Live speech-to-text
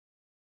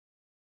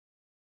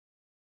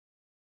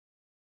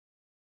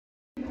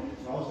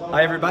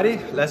Hi everybody,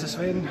 Lasse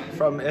Svan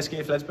from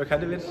SG Flensburg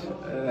Handewitt.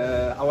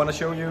 I want to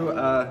show you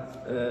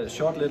a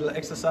short little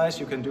exercise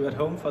you can do at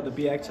home for the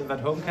Be Active at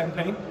Home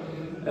campaign.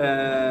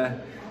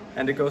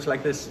 And it goes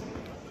like this.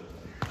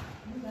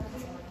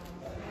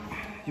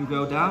 You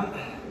go down,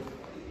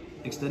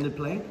 extended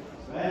plane,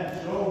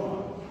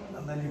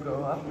 and then you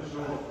go up.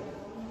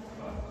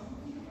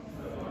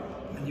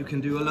 And you can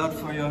do a lot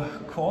for your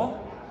core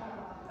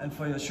and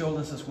for your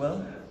shoulders as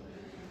well.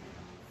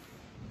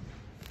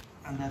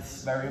 And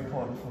that's very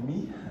important for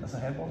me as a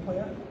handball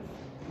player,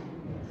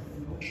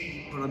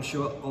 but I'm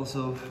sure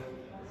also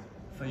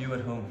for you at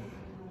home.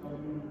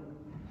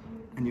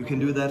 And you can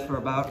do that for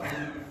about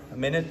a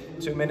minute,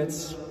 2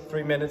 minutes,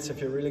 3 minutes if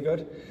you're really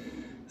good.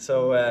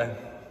 So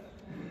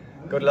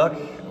good luck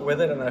with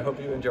it, and I hope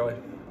you enjoy.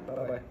 Bye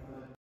bye.